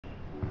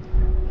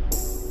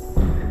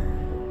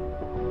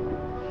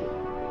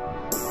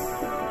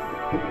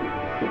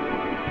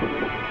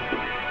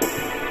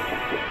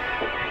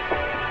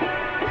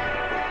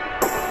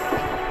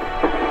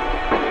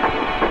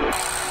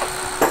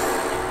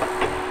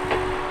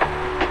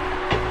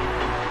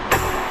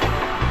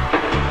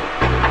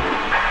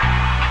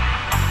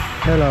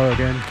Hello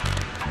again.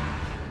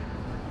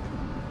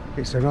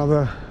 It's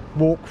another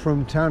walk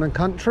from town and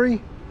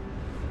country.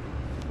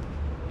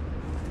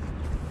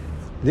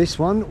 This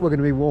one we're going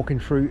to be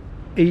walking through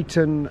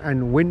Eton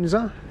and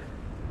Windsor,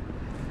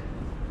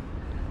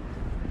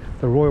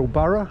 the Royal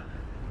Borough.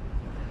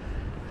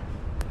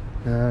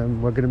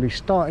 We're going to be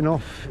starting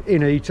off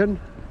in Eton.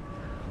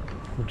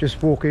 We're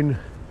just walking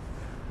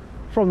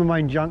from the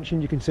main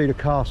junction. You can see the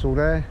castle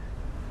there,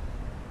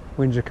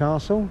 Windsor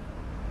Castle,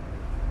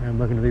 and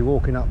we're going to be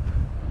walking up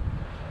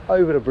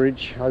over the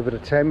bridge, over the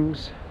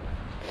Thames,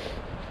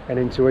 and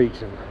into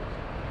Eton.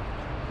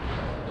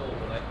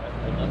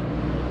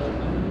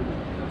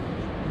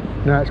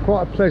 Now it's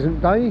quite a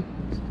pleasant day.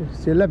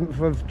 It's the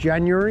 11th of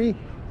January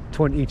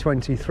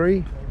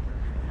 2023.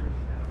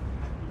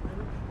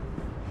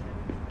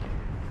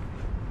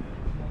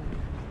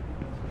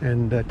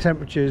 And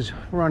temperatures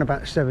around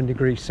about 7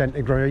 degrees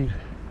centigrade,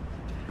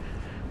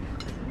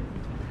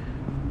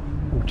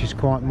 which is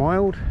quite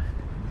mild.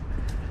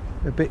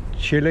 A bit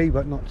chilly,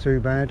 but not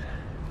too bad.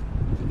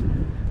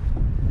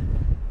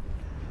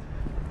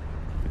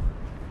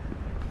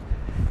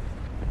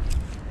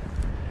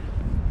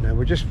 Now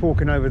we're just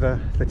walking over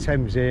the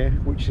Thames here,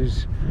 which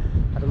has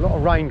had a lot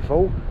of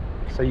rainfall,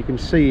 so you can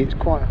see it's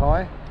quite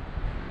high.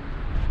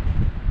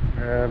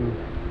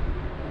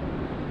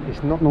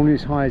 It's not normally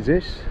as high as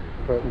this,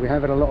 but we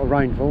have had a lot of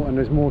rainfall, and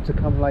there's more to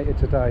come later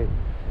today.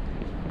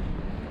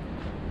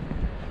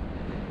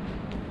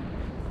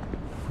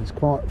 It's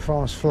quite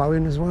fast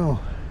flowing as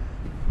well.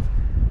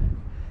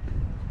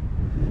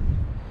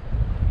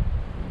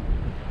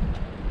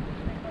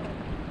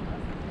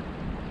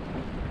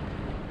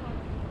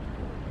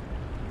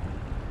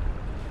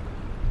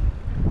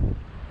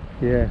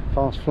 Yeah,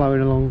 fast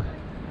flowing along.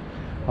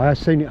 I have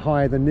seen it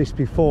higher than this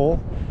before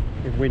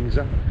in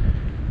Windsor,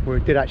 where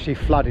it did actually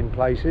flood in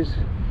places.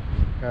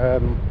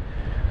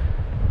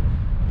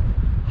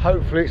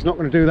 Hopefully it's not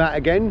going to do that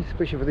again,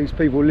 especially for these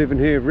people living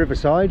here at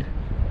Riverside.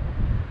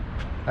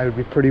 They would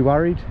be pretty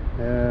worried.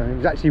 It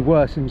was actually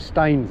worse in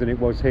Staines than it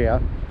was here.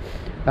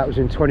 That was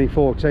in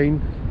 2014,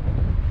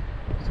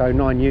 so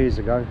 9 years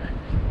ago.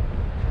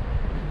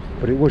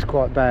 But it was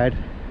quite bad,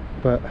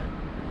 but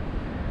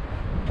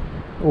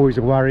always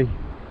a worry.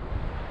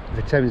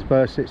 The Thames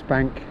bursts its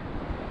bank.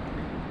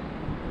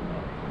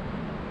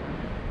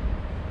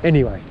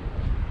 Anyway,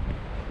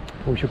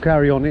 we shall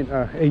carry on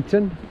into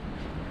Eton.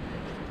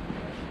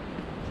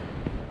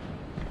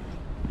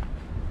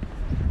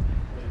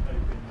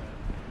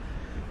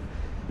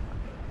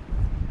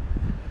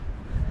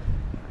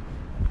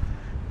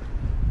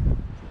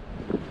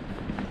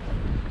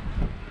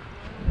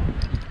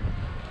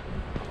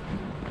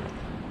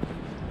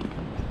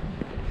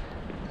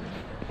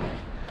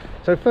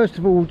 So first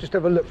of all, we'll just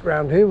have a look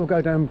around here. We'll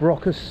go down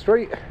Berkshire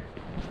Street.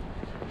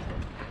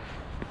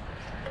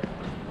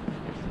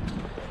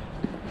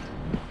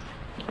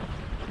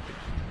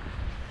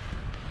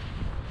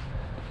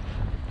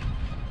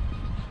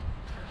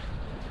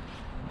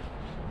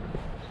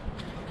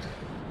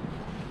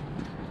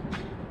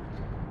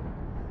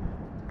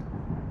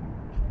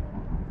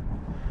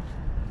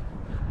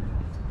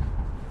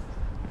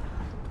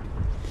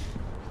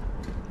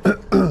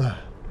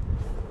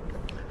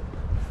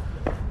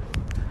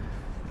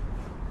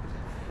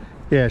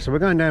 Yeah, so we're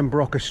going down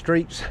Berkshire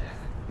Street,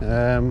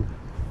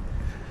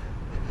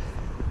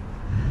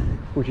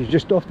 which is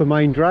just off the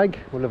main drag.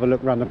 We'll have a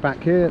look around the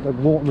back here at the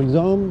Waterman's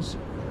Arms.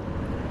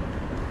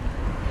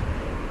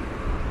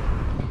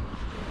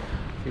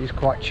 It's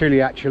quite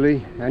chilly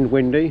actually, and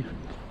windy.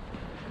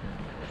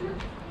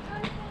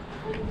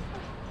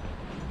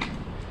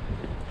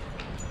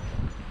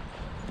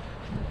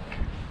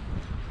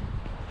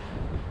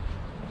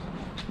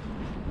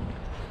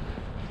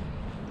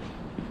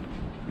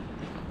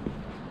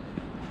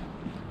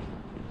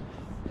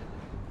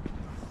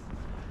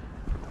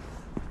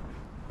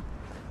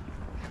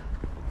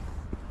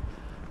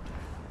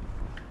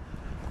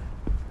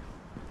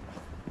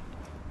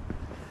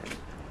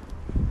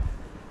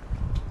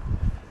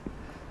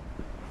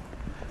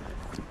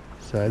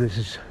 So this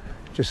is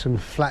just some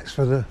flats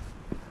for the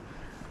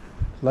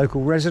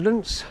local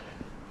residents,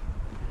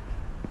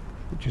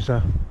 which is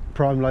a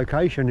prime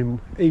location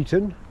in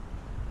Eton.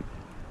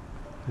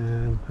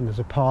 And there's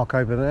a park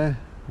over there.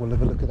 We'll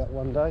have a look at that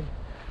one day.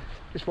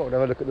 Just want to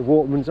have a look at the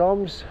Waterman's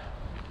Arms.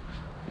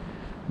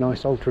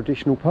 Nice old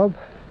traditional pub.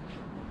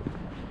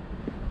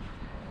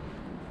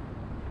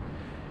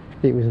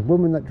 It was a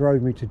woman that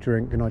drove me to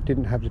drink, and I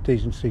didn't have the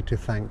decency to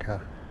thank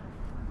her.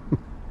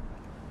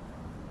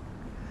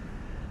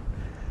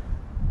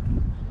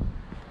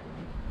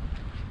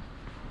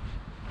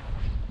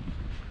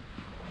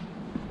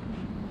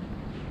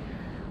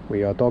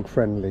 We are dog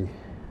friendly.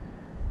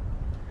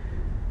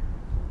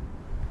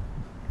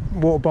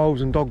 Water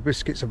bowls and dog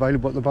biscuits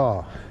available at the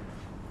bar.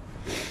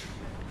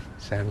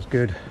 Sounds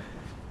good.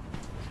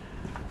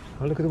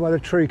 Oh, look at the way the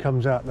tree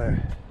comes out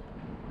there.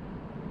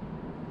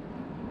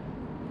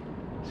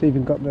 It's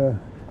even got the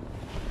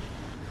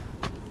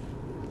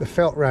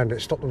felt round it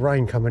to stop the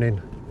rain coming in.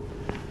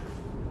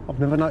 I've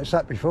never noticed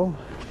that before.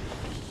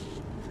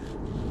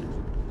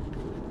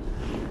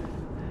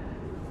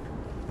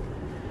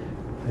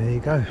 There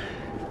you go.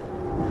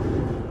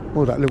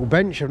 Oh, that little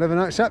bench, I've never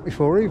noticed that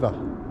before either.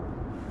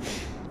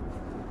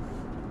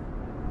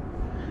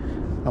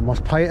 I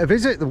must pay it a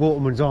visit, the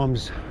Waterman's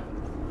Arms.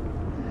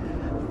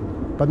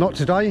 But not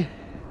today.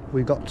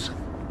 We got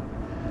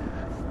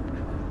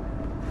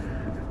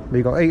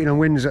Eton and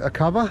Windsor to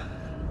cover.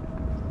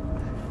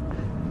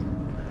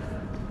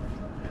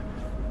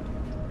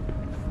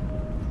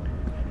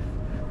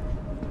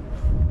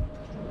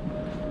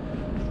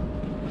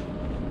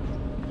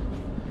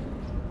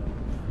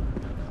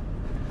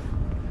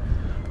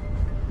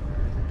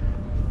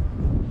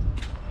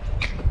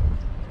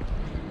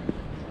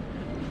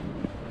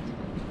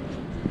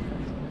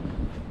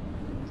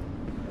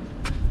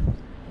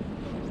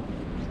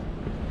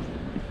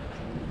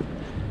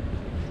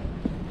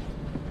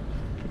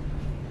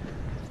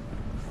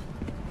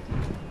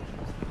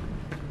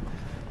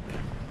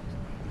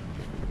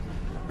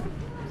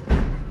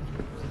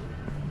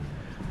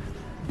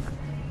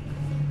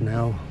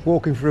 Now,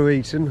 walking through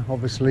Eton,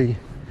 obviously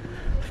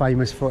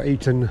famous for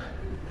Eton,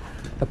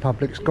 the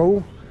public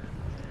school.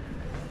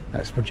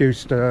 That's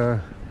produced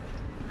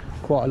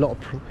quite a lot of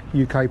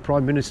UK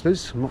Prime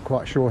Ministers. I'm not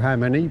quite sure how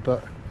many,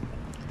 but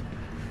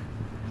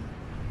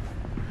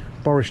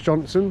Boris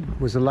Johnson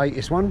was the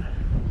latest one.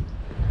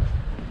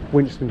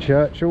 Winston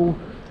Churchill.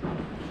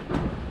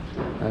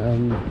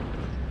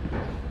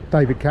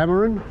 David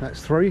Cameron,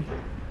 that's 3.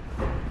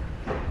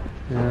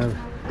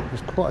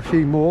 There's quite a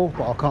few more,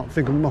 but I can't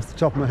think of them off the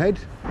top of my head.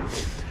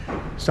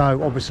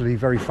 So obviously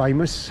very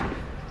famous.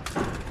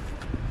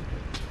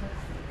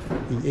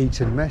 The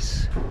Eton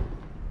mess.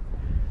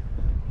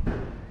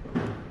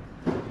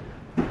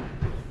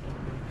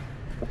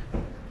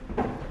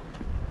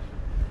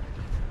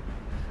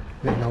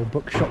 Little old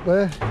bookshop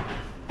there.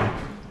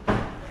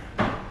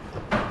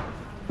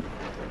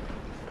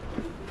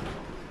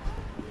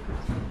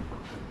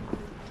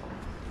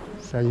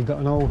 So you've got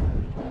an old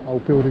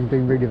building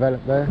being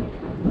redeveloped there.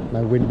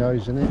 No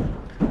windows in it.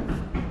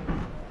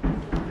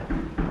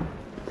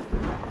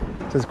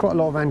 So there's quite a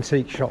lot of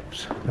antique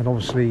shops, and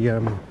obviously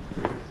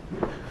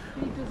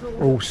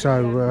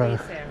also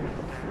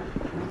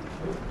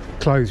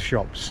clothes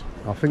shops.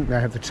 I think they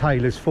have the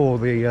tailors for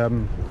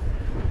the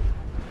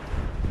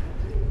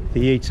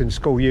Eton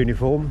school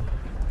uniform.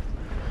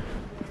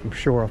 I'm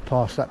sure I've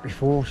passed that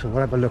before, so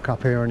we'll have a look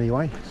up here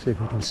anyway, see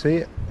if we can see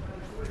it.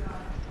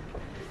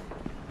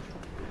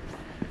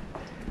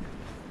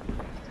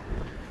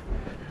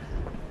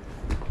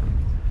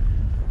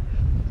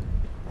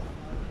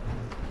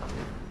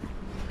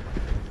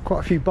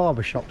 Quite a few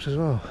barber shops as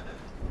well.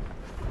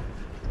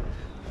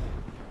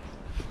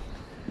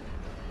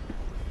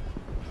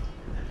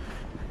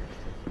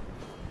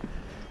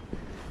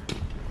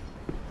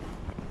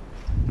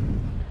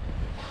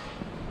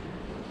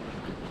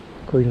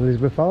 Queen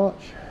Elizabeth Arch.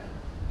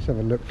 Let's have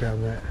a look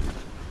down there.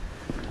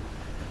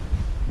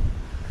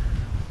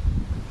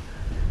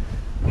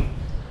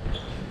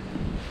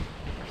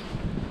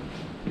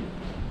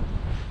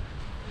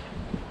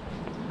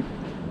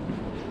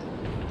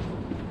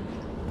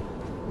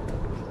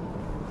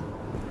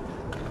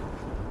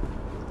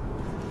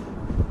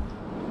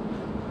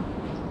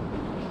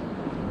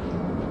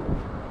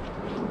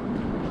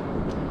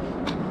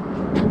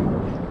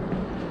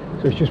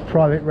 So it's just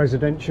private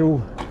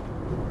residential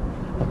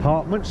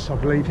apartments, I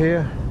believe,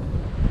 here.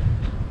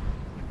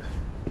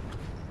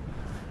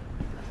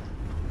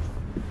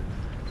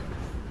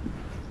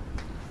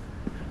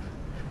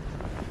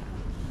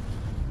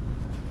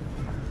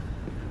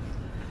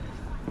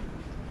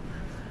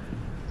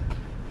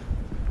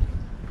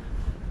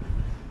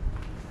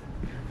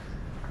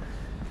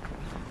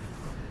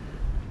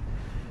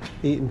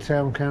 Eton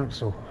Town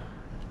Council.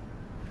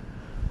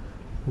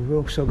 We've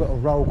also got a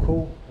roll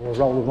call, or a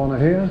roll of honour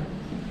here.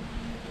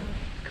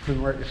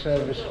 Commemorate the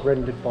service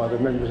rendered by the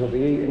members of the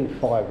Eton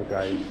Fire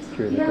Brigade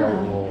during the Great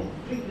War.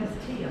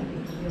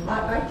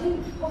 I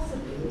think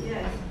possibly,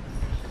 yes.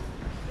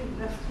 I think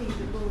that's tea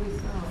before we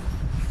start.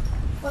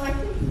 Well, I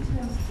think in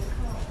terms of the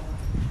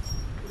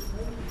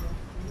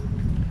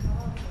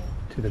car.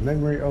 To the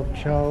memory of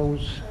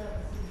Charles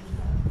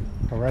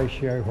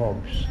Horatio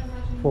Hobbs,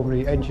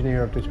 formerly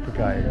engineer of this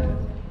brigade,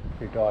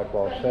 who died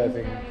while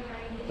serving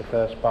the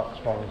 1st Bucks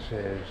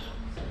Volunteers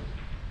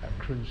at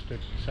Crunsted,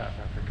 South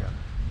Africa.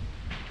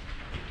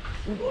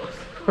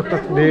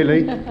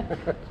 Nearly. Yeah,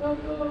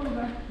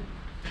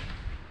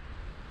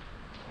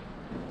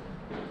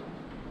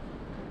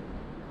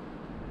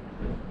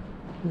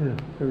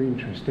 very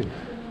interesting.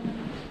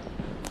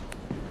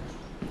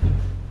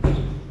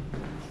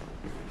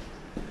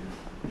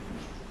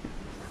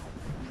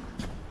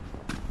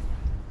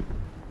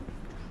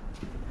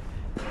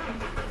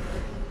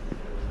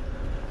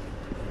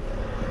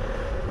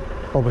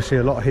 Obviously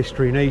a lot of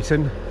history in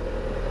Eton,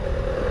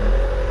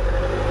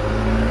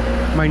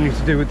 mainly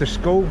to do with the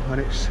school and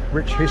its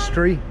rich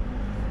history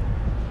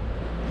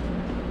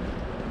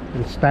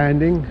and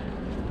standing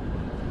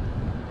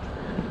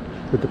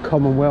with the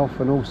Commonwealth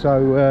and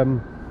also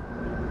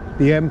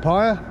the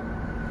Empire,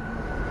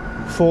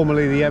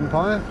 formerly the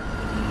Empire.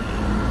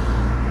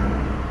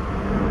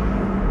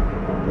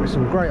 There's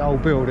some great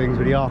old buildings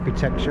with the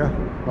architecture,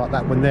 like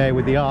that one there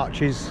with the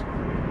arches,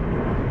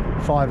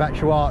 5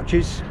 actual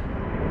arches.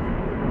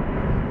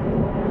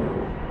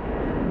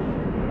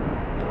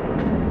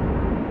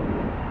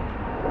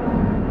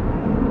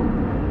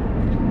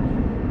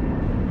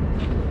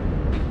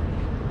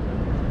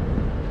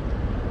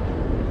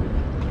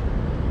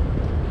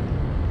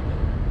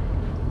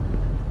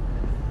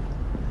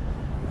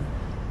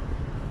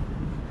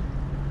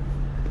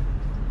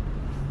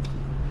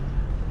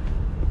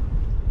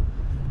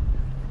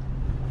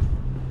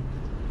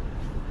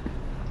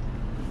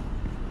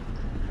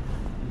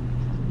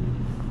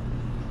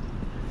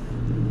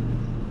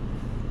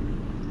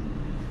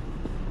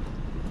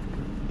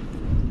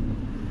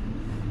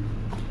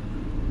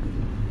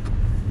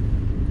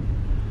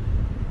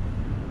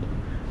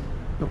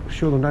 Not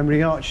sure the name of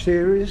the arch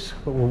here is,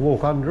 but we'll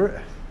walk under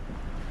it.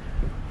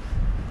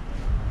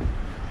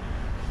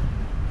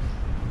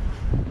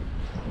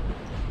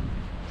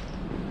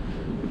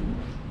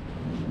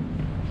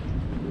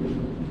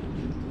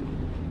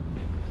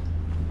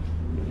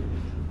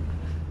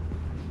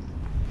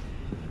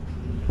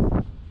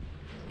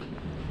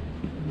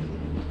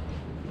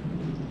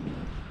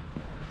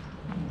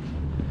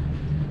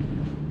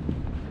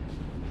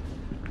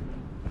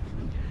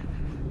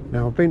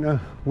 Now, I've been to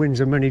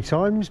Windsor many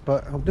times,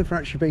 but I've never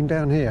actually been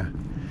down here.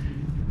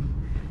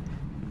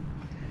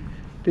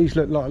 These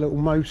look like little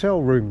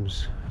motel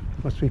rooms.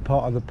 Must be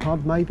part of the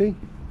pub, maybe.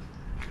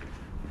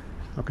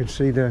 I can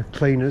see the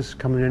cleaners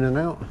coming in and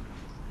out.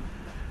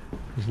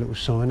 There's a little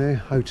sign there,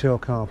 hotel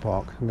car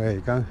park. And there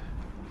you go.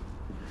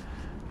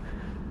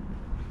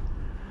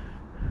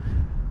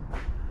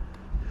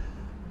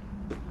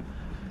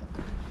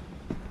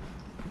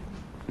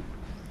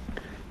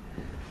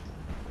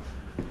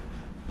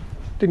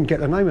 Didn't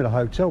get the name of the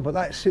hotel, but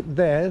that's it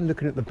there,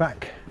 looking at the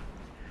back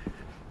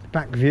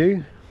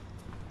view.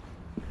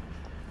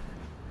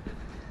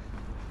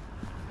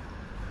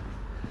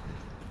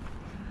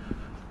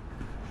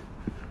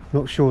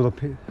 Not sure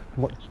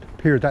what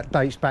period that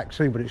dates back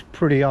to, but it's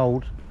pretty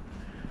old,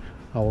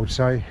 I would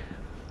say.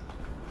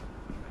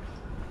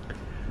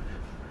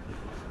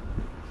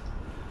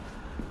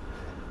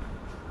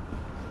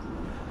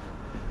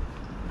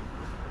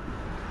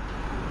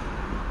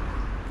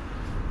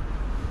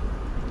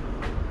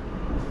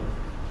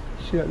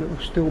 See that little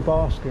steel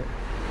basket,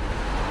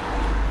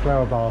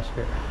 flower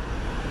basket.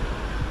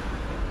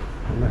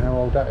 I don't know how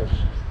old that is.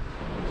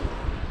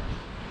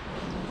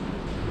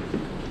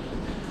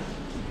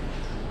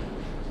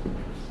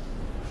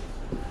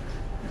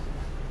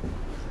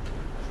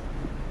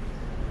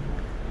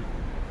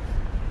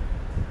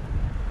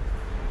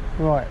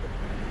 Right,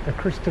 the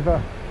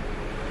Christopher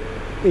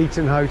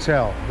Eton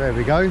Hotel, there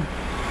we go.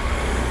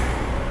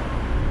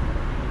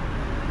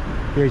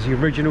 Here's the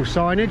original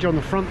signage on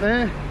the front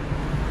there,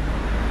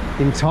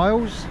 in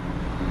tiles.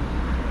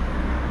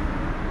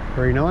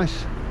 Very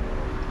nice.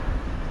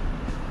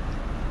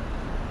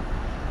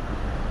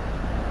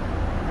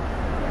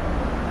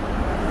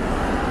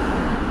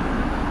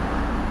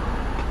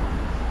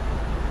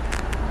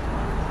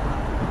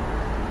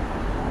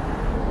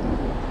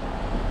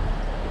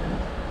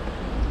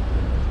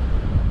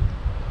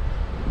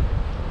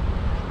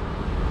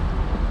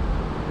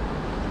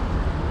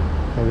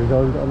 There we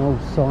go, we've got an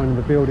old sign of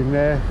the building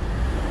there.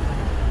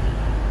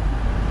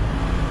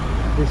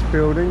 This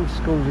building,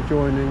 schools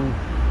adjoining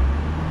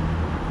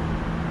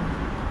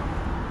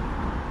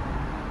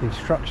the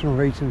instruction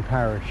of Eton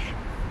parish,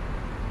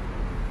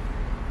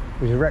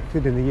 was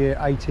erected in the year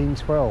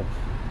 1812.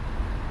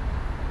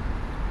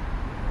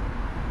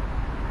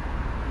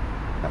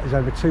 That is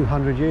over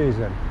 200 years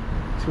then.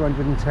 12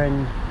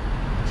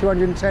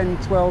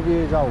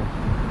 years old.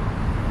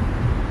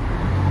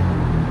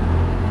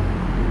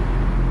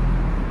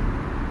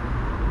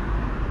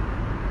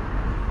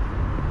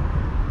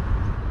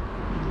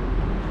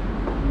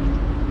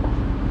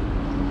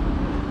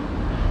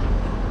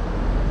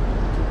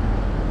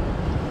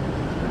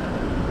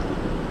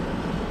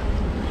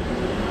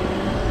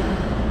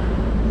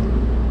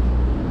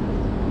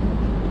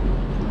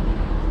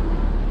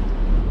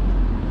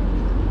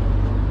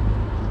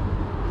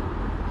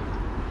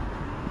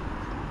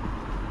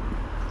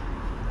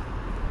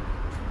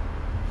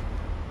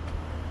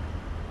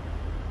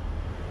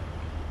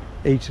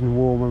 Eton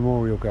War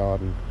Memorial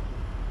Garden.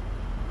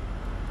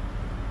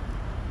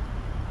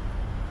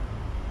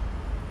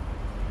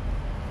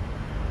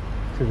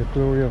 To the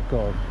glory of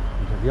God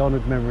and to the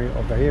honoured memory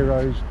of the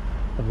heroes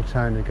of the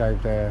town who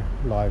gave their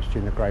lives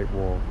during the Great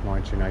War,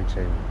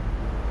 1918.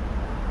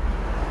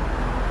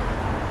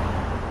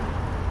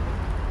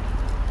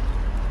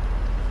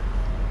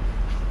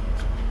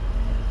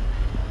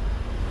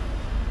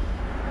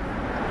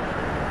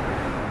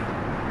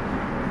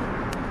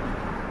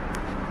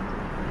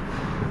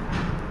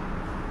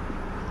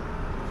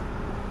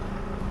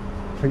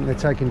 I think they're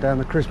taking down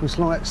the Christmas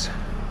lights.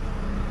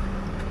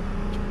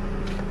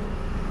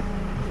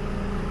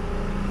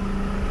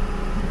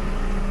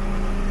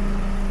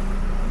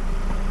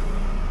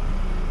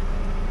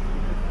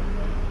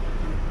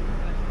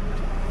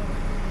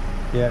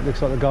 Yeah, it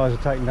looks like the guys are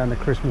taking down the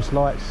Christmas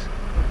lights.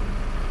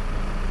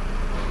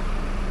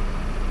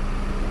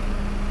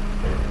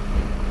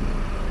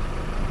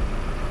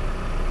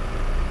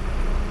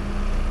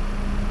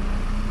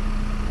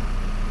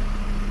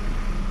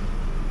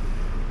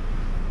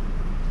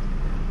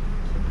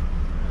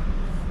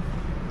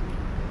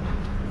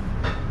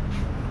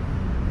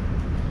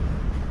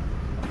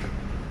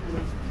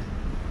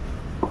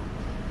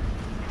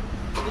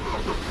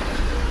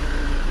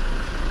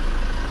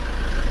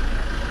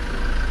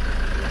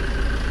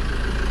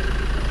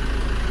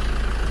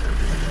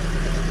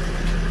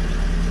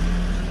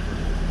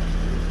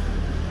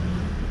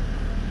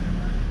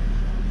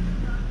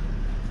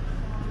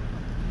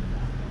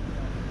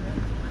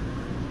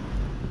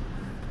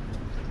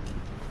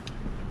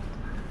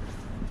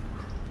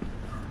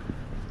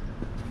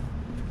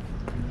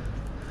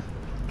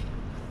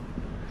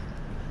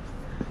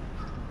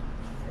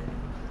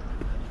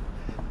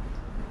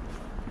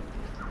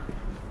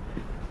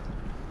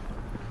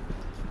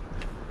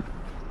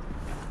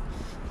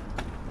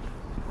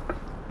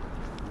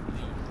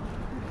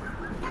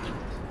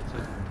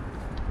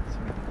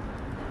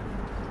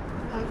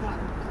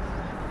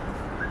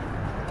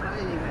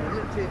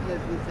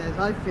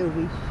 I feel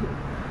we should.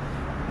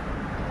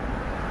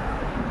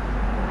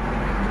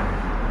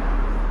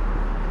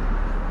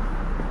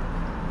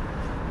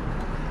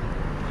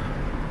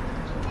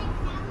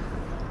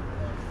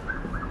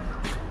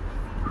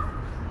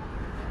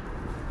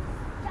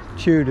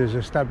 Tudors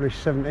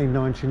established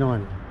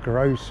 1799.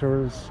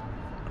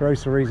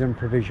 Groceries and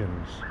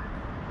provisions.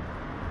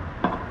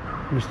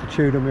 Mr.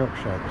 Tudor milk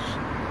sheds.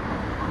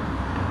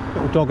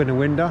 Little dog in the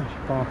window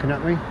barking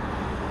at me.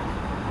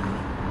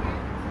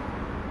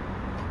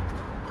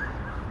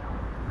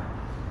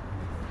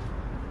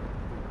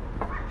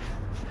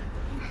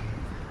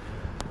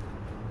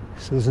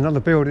 So there's another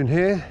building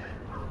here.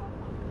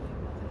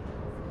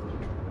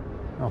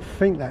 I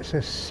think that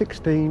says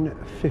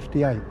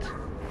 1658.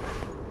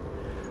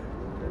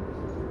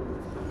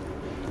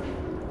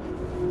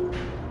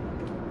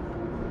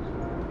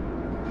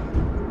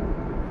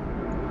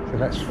 So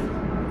that's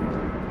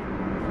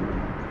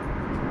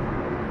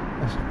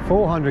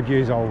 400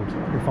 years old,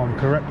 if I'm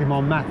correct in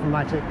my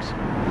mathematics.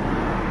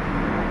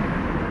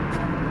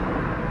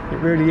 It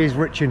really is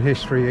rich in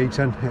history,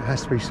 Eton, it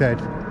has to be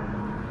said.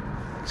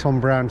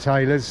 Tom Brown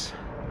Taylors.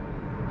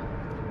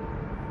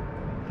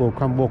 We'll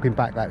come walking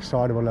back that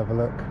side and we'll have a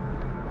look.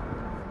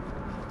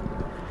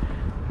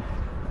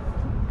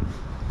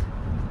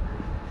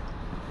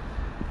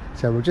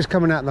 So we're just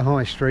coming out the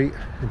high street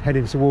and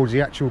heading towards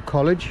the actual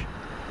college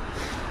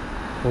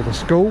or the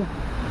school.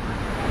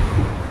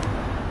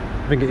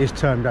 I think it is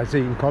termed as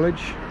Eton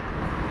College.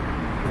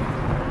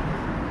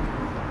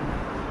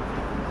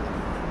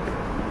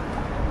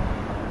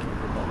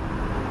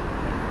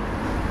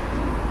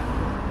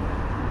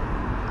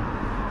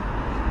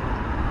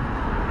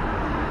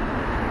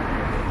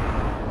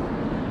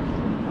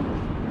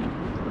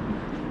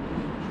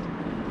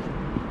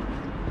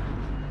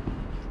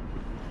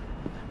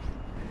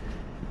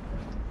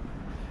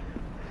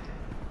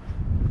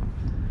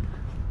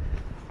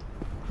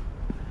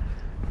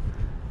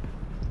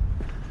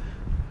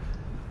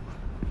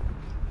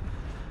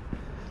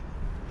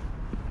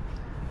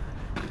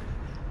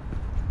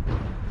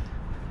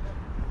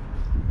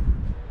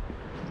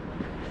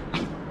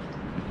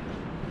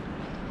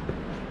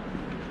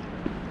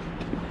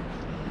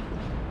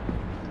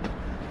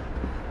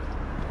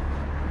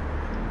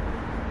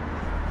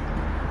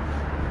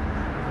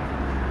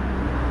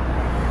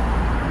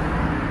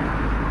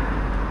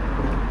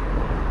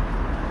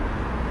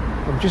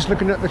 Just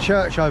looking at the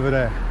church over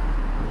there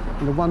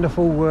and the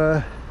wonderful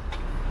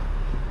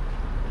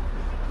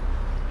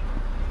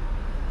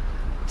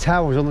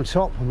towers on the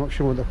top. I'm not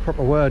sure what the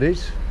proper word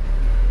is.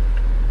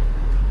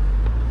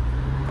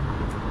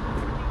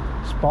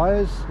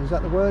 Spires, is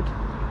that the word?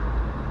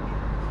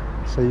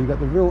 So you've got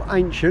the real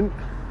ancient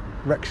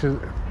next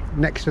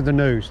to the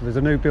new. So there's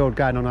a new build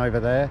going on over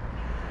there,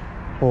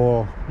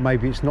 or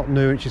maybe it's not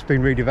new, it's just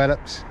been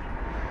redeveloped.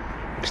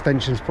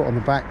 Extensions put on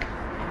the back.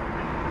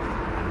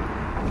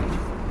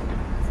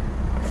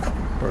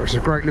 But it's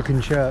a great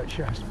looking church,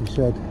 it has to be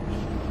said.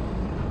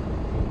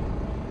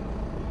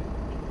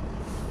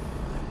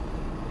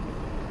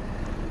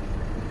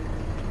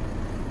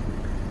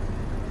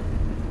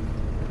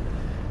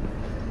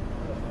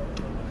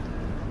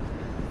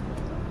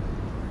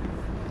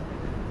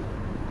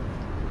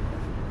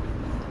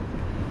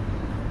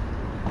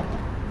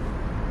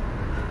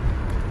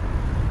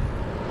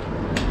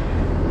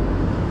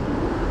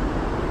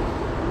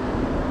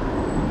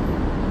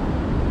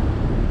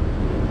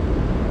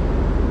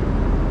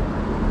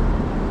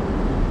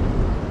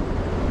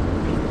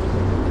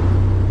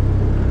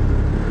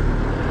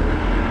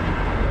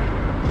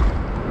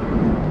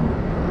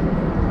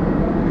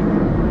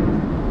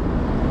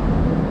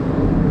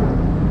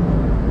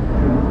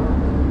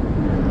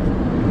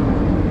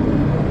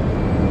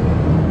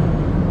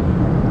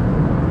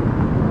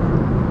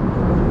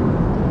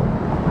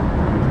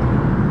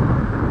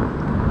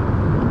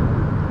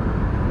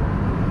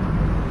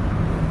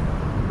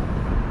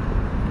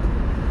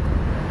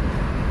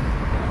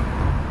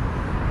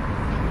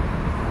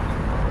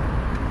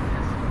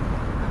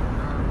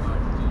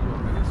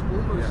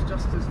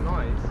 That's just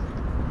nice.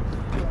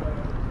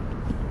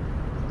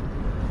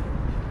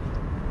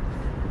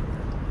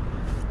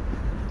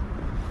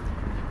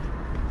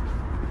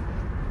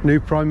 New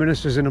Prime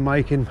Minister's in the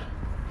making.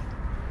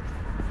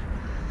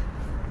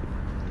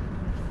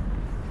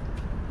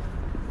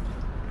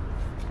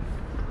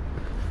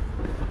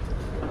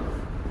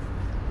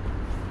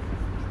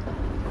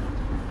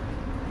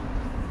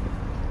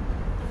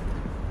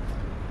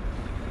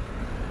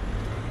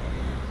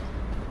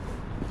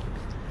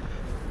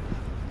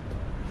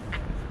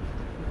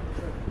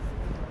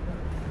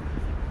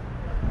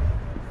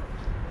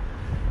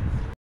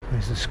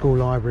 There's the school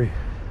library.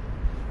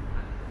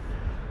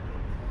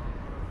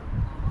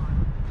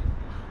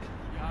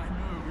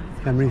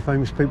 How many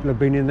famous people have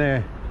been in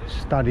there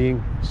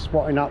studying,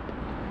 spotting up?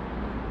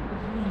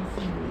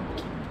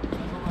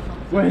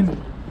 When?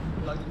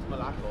 Plug into my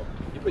laptop.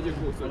 You put your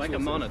course like a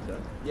monitor?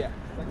 Yeah.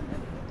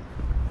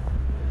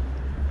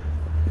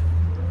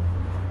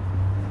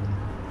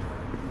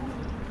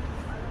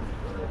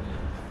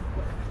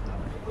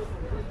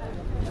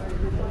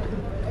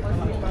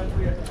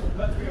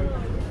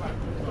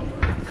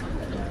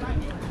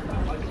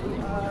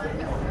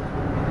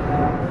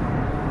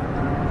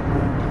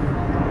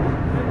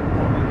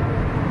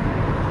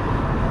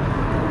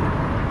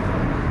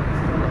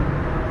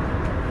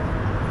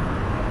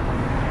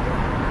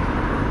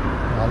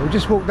 We'll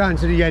just walk down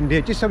to the end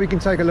here, just so we can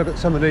take a look at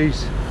some of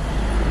these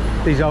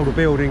older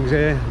buildings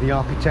here, the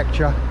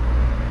architecture.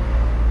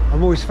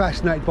 I'm always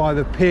fascinated by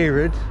the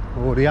period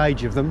or the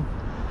age of them,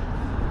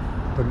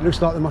 but it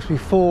looks like they must be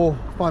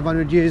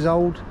 400-500 years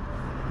old.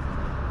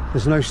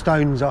 There's no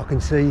stones I can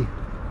see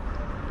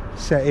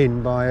set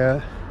in by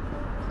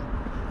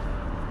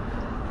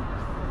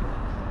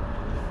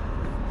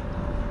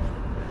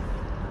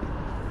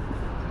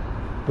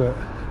but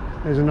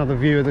there's another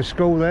view of the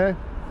school there.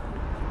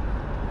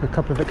 A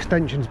couple of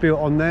extensions built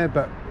on there,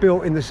 but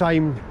built in the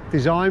same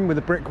design with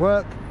the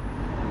brickwork.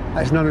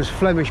 That's known as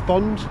Flemish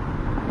Bond,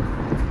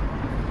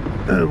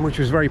 which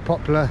was very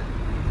popular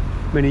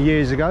many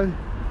years ago.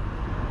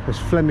 There's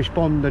Flemish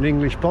Bond and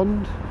English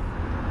Bond.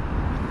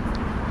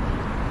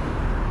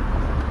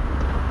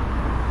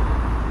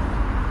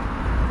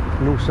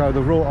 And also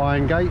the wrought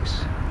iron gates.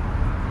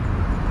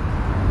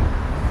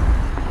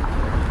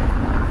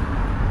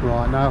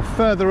 Right, now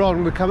further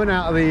on we're coming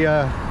out of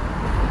the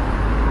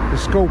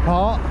school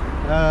part,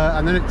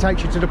 and then it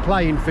takes you to the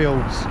playing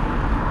fields.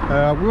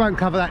 We won't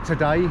cover that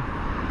today,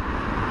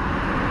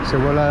 so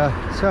we'll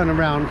turn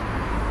around.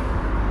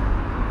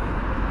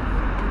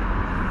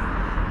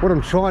 What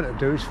I'm trying to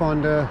do is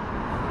find the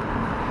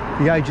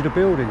age of the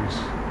buildings.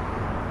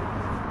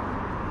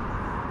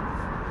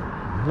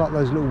 I like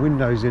those little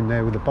windows in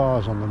there with the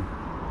bars on them.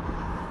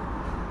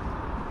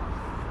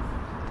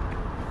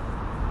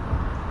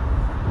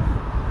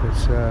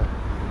 It's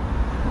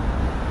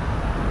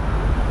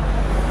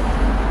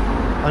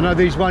I know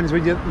these ones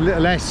with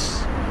little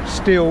S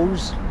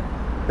stills,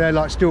 they're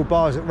like steel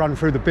bars that run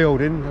through the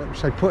building,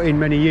 which they put in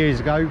many years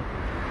ago,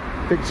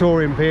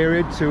 Victorian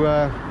period,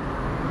 to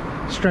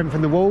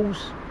strengthen the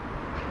walls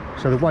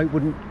so the weight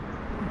wouldn't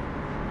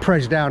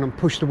press down and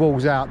push the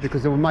walls out,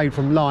 because they were made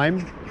from lime.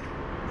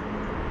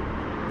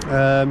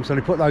 So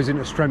they put those in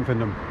to strengthen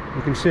them.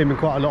 You can see them in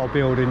quite a lot of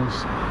buildings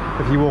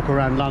if you walk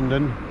around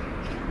London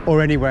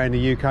or anywhere in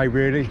the UK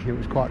really. It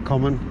was quite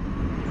common.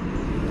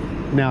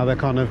 Now they're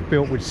kind of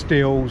built with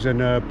steels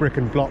and brick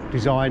and block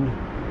design,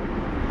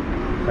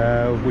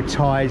 with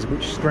ties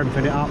which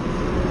strengthen it up.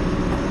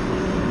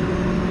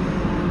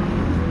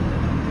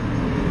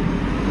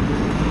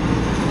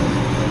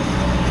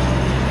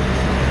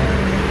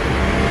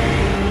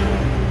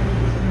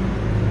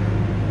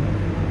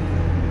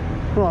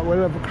 Right,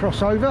 we'll have a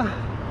crossover.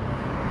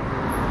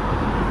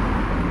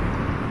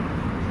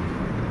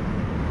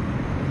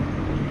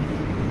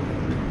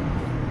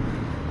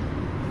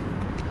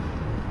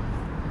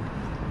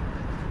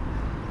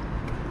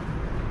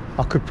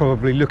 I could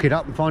probably look it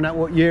up and find out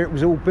what year it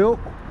was all built.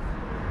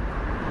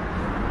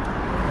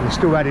 We're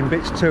still adding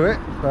bits to it,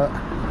 but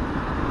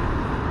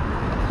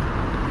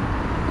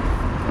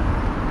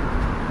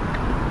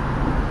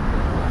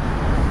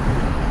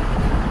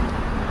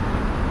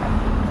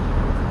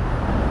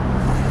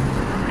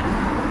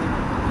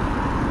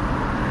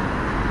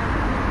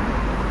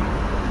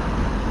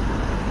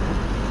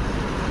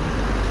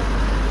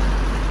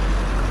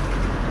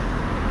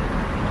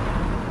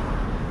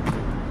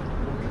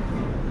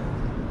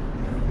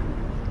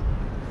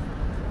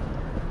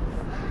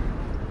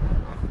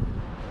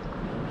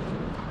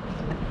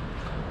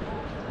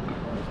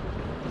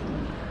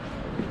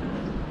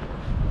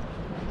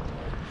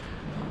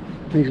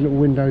these little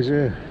windows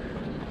here,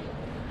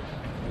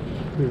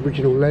 the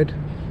original lead.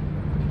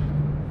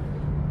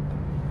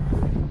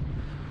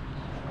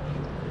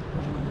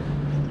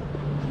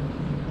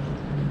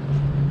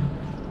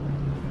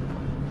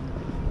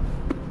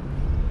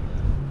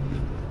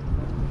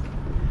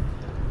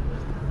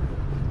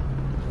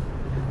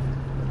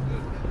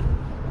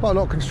 Quite a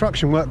lot of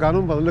construction work going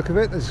on by the look of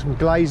it. There's some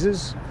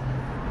glazers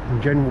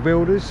and general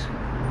builders.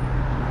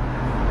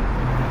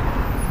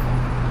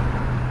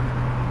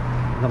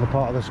 Another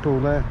part of the school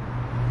there.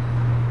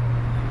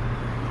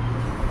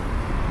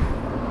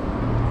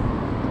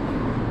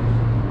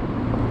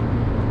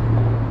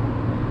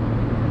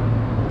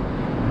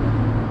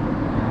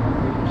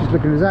 Just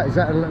looking at that, is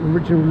that an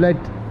original lead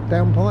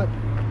downpipe?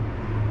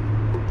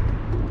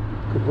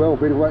 Could well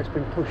be the way it's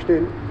been pushed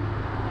in.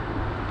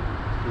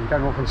 You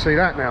don't often see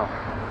that now.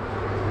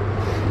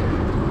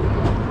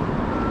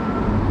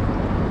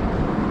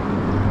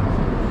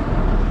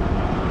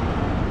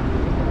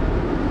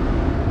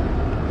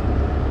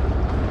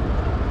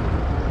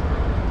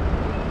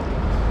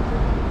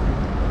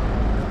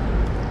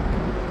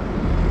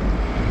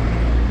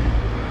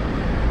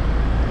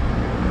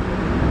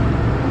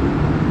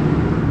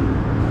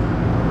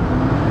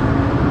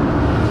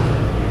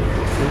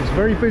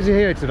 Very busy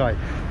here today.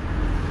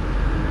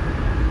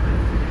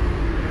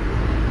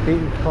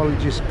 Eton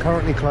College is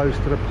currently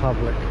closed to the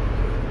public.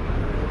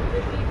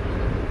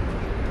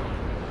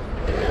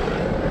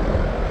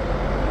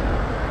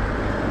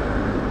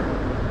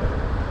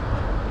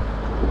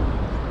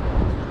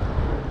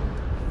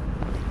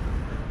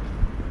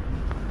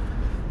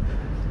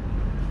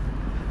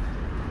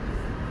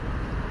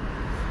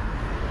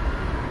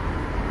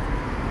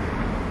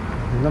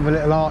 Another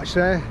little arch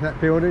there,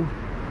 that building.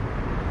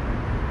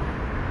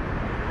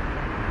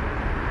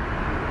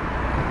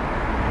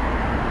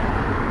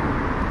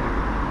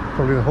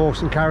 Probably the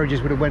horse and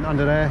carriages would have went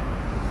under there.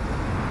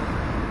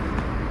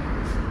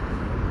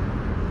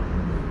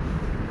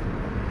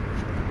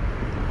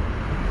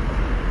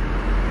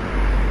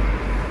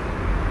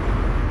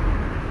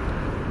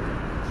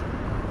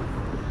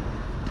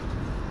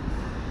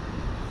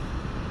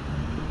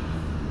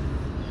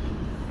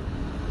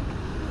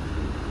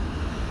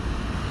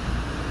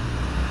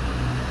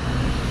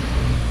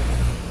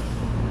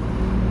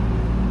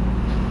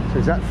 So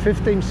is that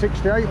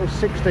 1568 or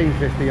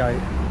 1658?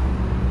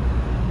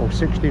 Or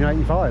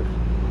 1685?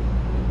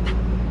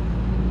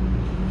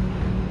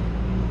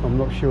 I'm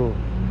not sure,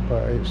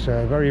 but it's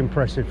very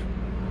impressive.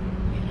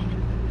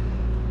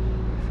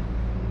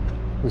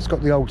 It's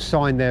got the old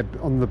sign there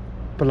on the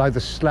below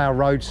the Slough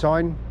Road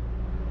sign.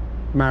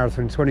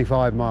 Marathon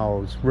 25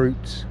 miles,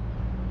 route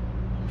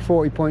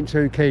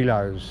 40.2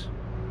 kilos.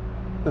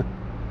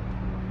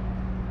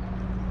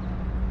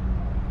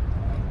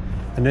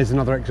 And there's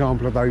another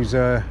example of those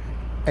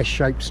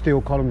S-shaped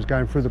steel columns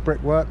going through the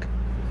brickwork.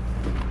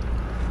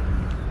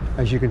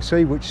 As you can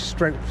see, which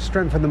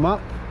strengthen them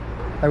up.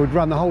 They would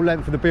run the whole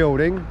length of the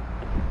building,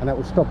 and that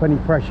would stop any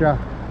pressure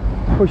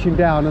pushing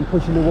down and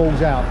pushing the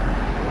walls out.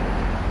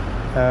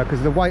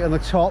 Because the weight on the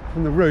top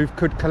from the roof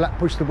could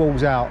push the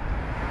walls out.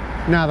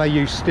 Now they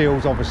use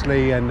steels,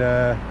 obviously, and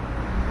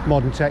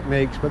modern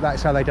techniques, but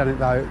that's how they done it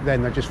though.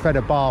 Then they just fed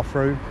a bar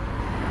through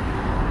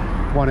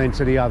one end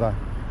to the other.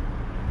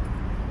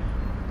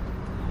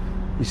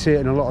 You see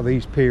it in a lot of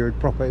these period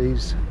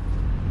properties.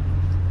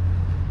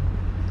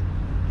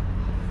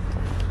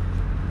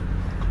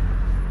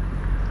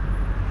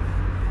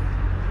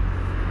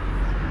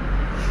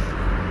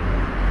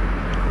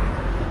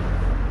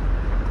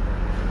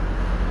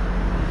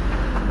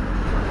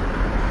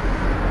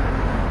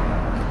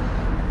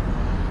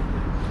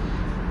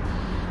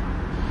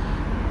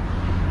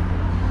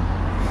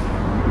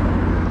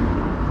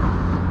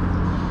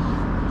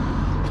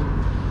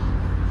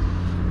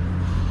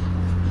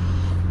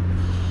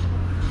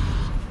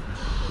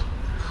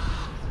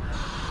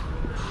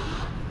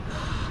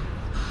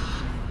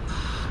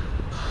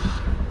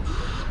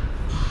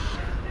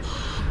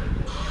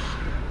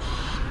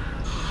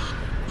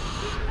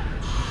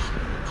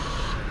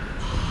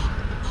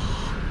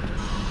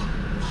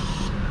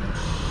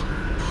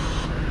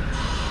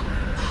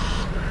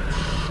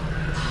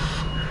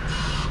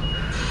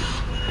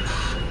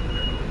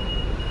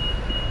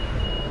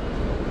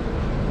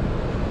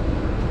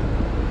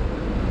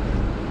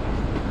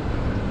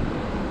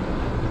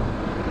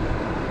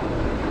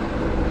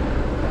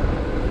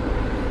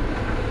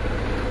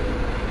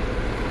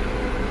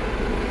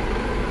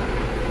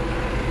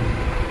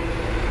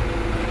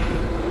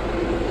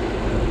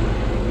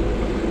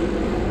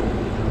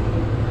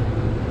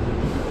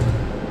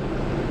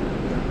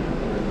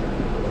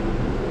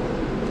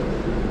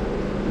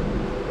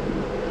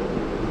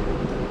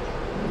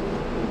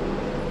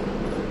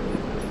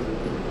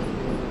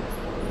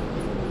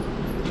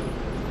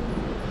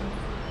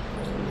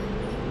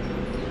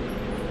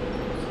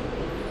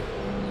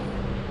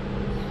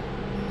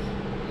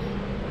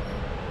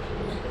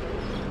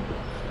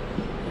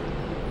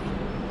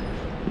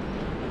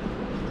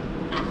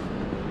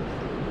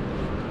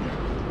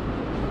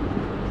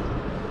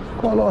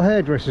 Quite a lot of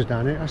hairdressers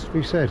down here, it has to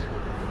be said.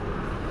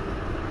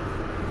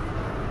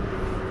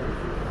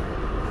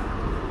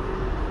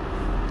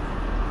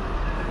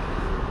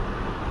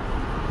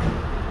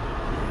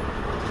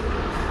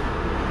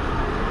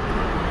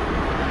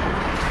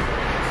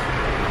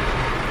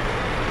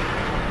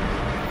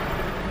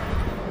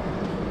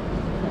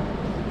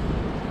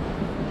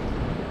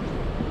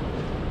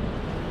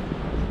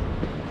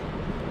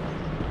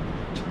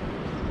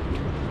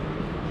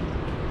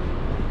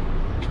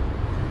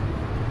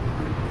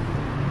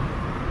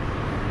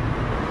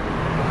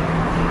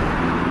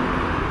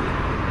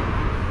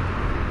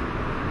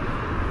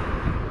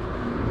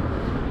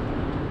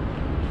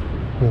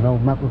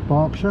 map of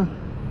Berkshire.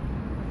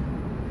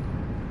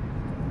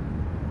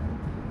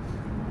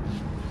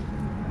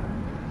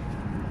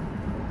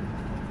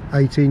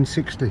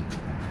 (1860).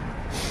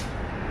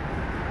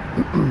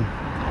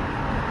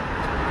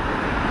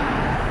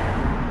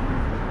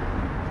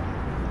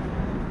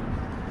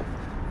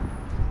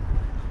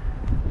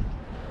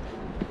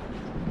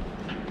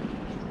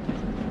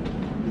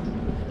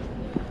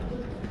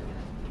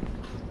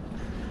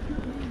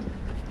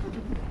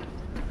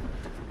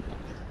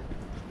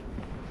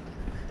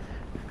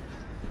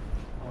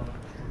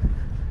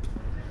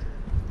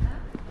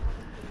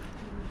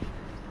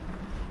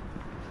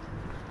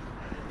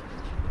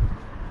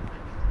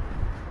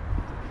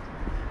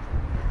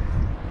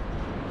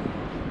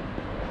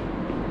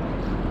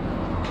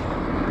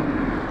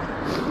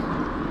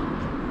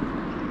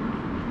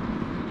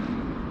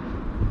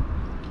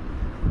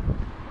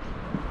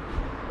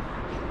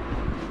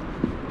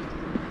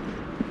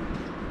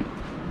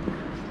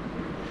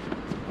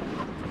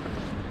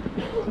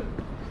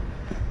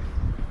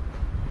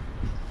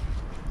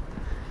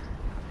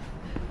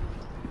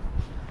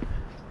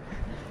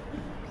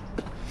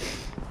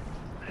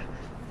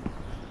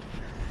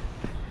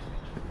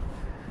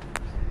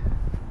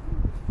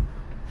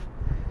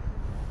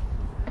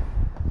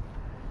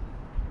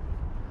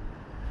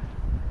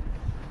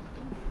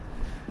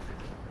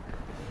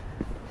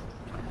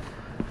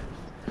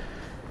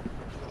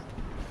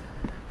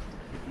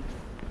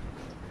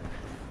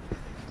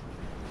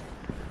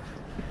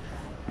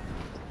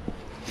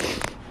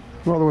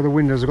 Right the way the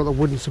windows have got the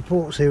wooden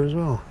supports here as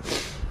well.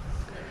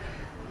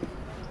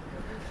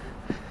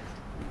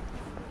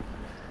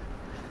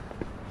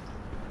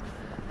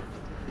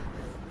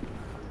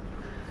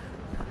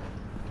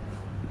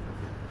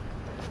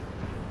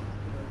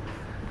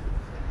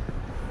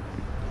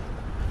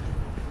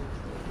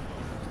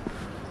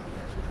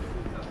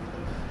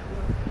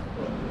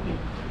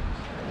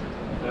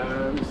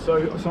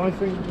 So I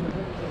think.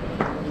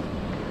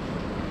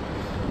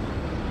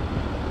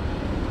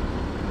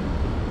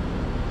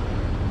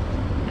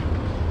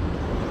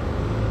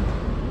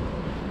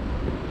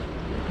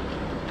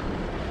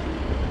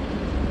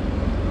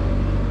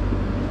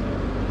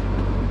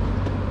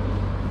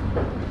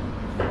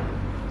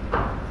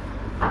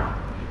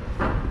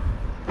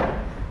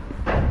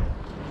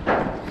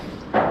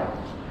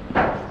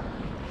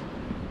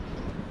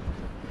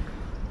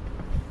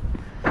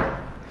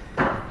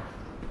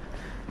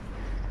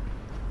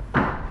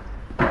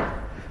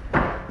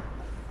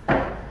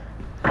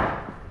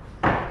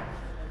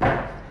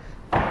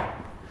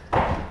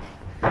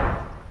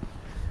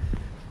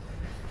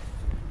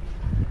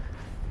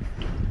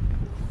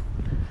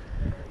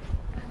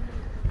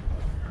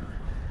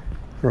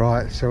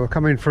 Right, so we're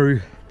coming through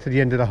to the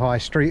end of the high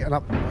street and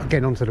up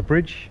again onto the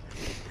bridge.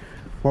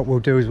 What we'll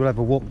do is we'll have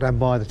a walk down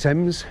by the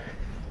Thames,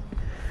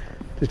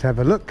 just have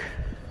a look.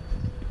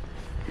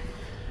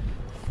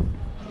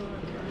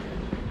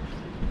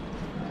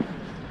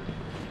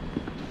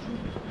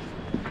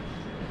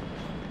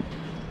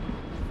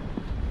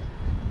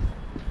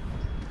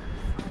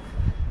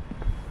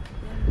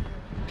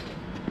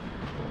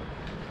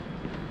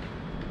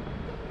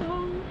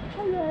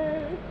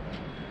 Hello.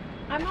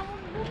 I'm on.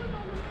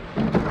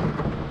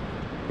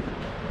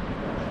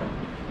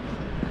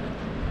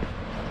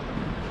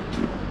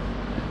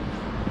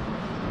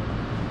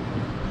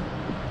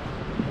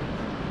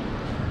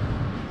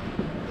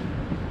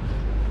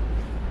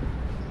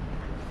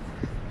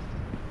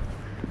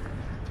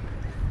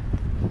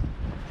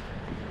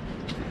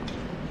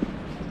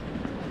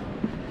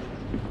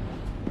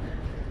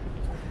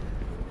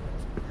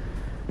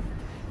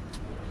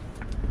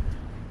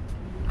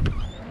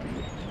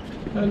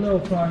 Hello,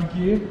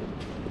 Frankie. Right,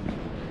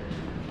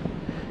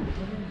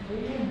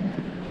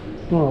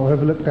 we'll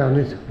have a look down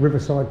this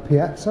riverside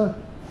piazza.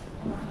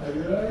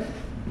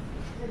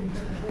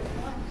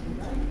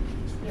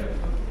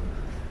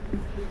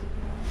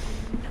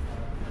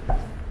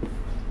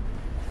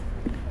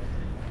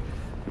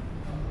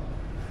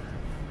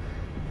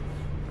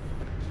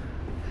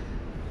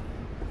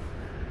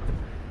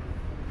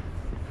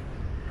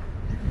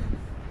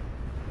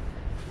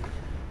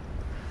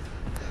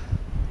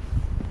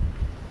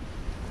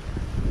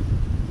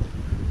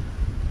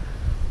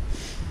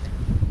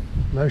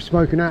 No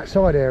smoking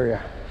outside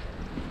area.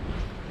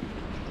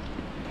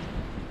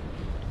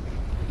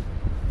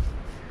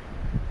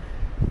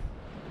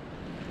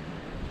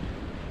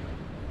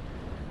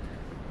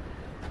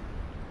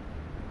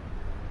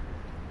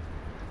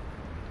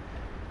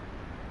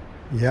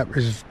 Yep,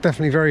 it's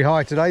definitely very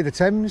high today, the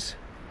Thames.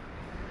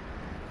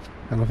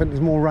 And I think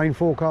there's more rain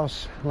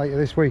forecasts later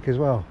this week as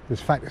well. In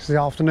fact, this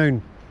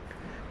afternoon,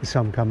 there's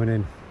some coming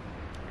in.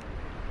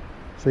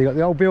 So you've got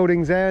the old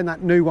buildings there, and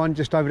that new one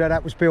just over there,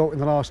 that was built in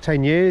the last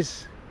 10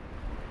 years.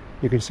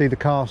 You can see the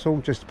castle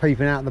just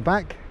peeping out the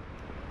back.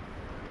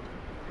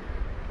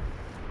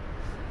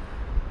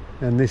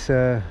 And this,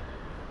 I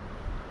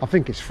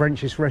think it's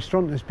French's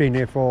restaurant. It's been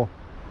here for,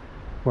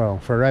 well,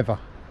 forever.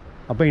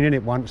 I've been in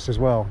it once as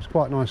well. It's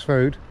quite nice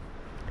food.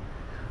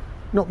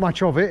 Not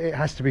much of it, it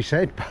has to be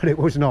said, but it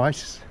was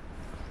nice.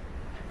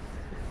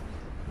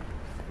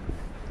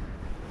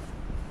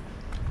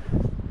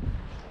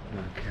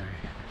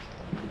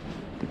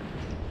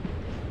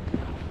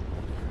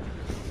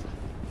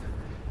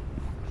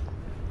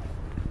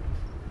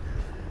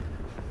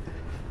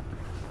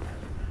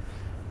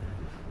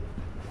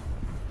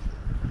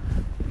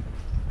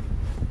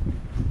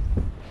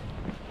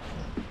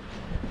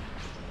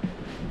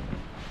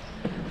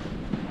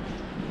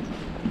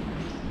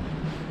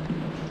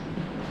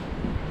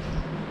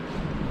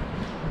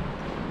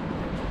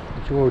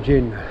 George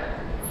Inn.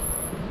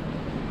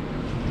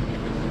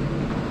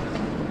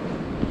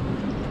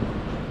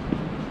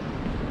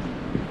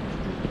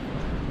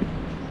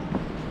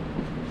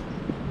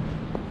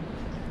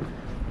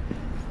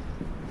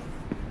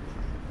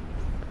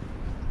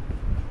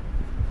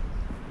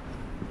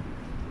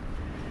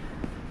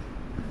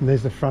 And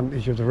there's the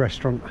frontage of the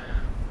restaurant.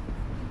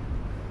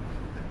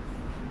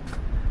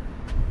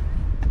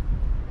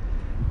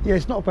 Yeah,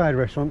 it's not a bad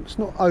restaurant. It's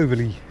not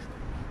overly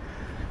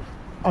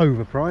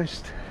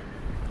overpriced.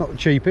 Not the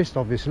cheapest,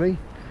 obviously,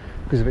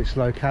 because of its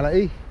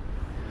locality.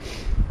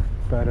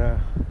 But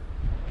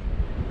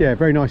yeah,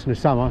 very nice in the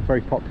summer.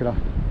 Very popular.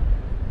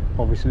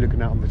 Obviously,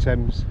 looking out on the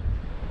Thames.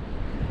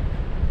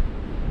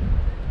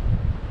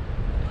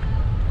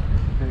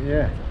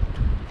 Yeah.